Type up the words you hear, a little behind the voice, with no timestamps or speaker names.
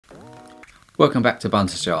Welcome back to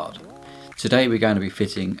Bunter's Yard. Today we're going to be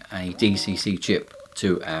fitting a DCC chip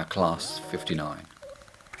to our Class 59.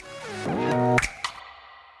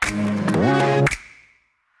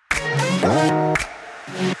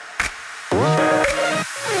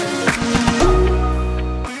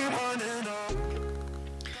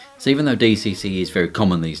 So even though DCC is very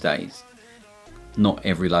common these days, not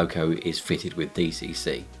every loco is fitted with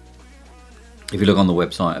DCC. If you look on the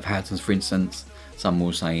website of Hattons, for instance, some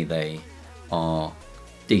will say they are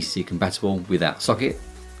DCC compatible without socket.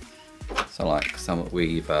 So like some that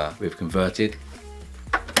we've converted.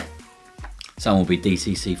 Some will be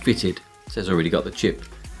DCC fitted, so it's already got the chip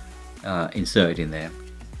inserted in there.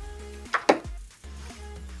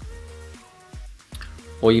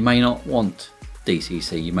 Or you may not want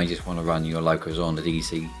DCC, you may just want to run your locos on the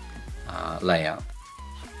DC layout.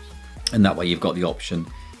 And that way you've got the option.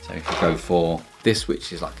 So if you go for this,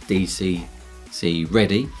 which is like DCC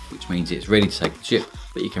Ready, which means it's ready to take the chip,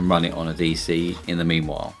 but you can run it on a DC in the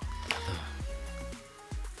meanwhile.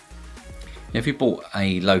 Now, if you bought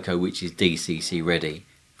a loco which is DCC Ready,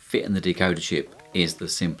 fitting the decoder chip is the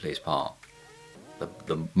simplest part.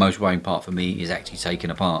 The most worrying part for me is actually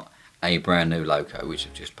taking apart a brand new loco, which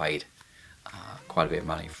I've just paid quite a bit of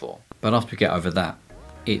money for. But after we get over that,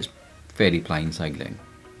 it's fairly plain sailing.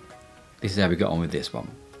 This is how we got on with this one.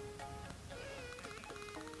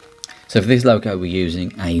 So for this loco we're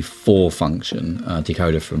using a 4-function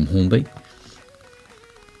decoder from Hornby.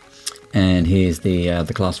 And here's the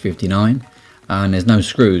Class 59. And there's no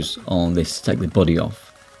screws on this to take the body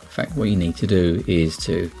off. In fact, what you need to do is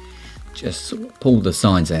to just pull the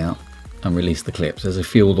sides out and release the clips. There's a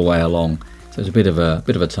few all the way along, so it's a bit of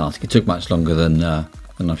a task. It took much longer than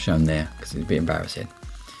I've shown there because it's a bit embarrassing.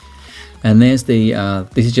 And there's the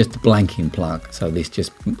this is just the blanking plug, so this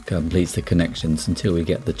just completes the connections until we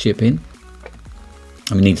get the chip in.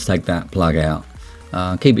 And we need to take that plug out.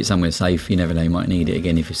 Keep it somewhere safe. You never know, you might need it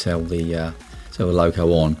again if you sell the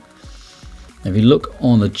loco on. If you look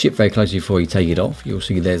on the chip very closely before you take it off, you'll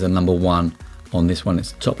see there's a number 1 on this one.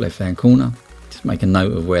 It's the top left hand corner. Just make a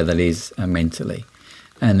note of where that is mentally,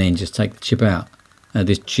 and then just take the chip out.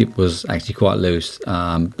 This chip was actually quite loose,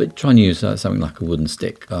 but try and use something like a wooden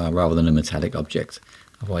stick rather than a metallic object,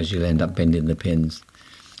 otherwise you'll end up bending the pins.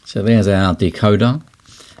 So there's our decoder,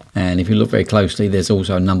 and if you look very closely there's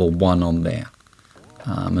also a number 1 on there,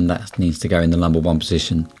 and that needs to go in the number 1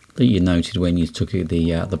 position that you noted when you took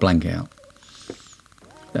the blank out.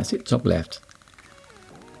 That's it, top left.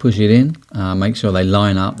 Push it in, make sure they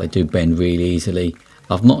line up. They do bend really easily.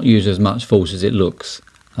 I've not used as much force as it looks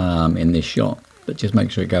in this shot, but just make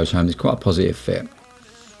sure it goes home. It's quite a positive fit.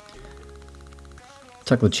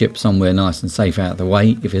 Tuck the chip somewhere nice and safe out of the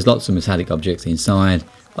way. If there's lots of metallic objects inside,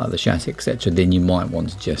 like the chassis, etc., then you might want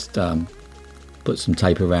to just put some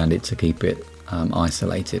tape around it to keep it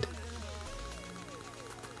isolated.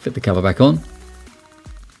 Fit the cover back on.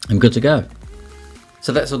 I'm good to go.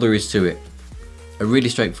 So that's all there is to it. A really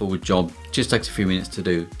straightforward job, just takes a few minutes to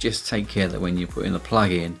do. Just take care that when you put in the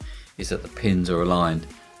plug in, is that the pins are aligned.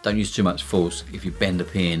 Don't use too much force. If you bend a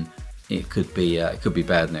pin, it could be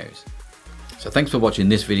bad news. So thanks for watching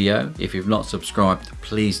this video. If you've not subscribed,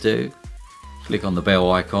 please do. Click on the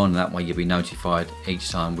bell icon, and that way you'll be notified each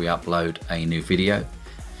time we upload a new video.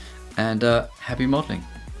 And happy modelling.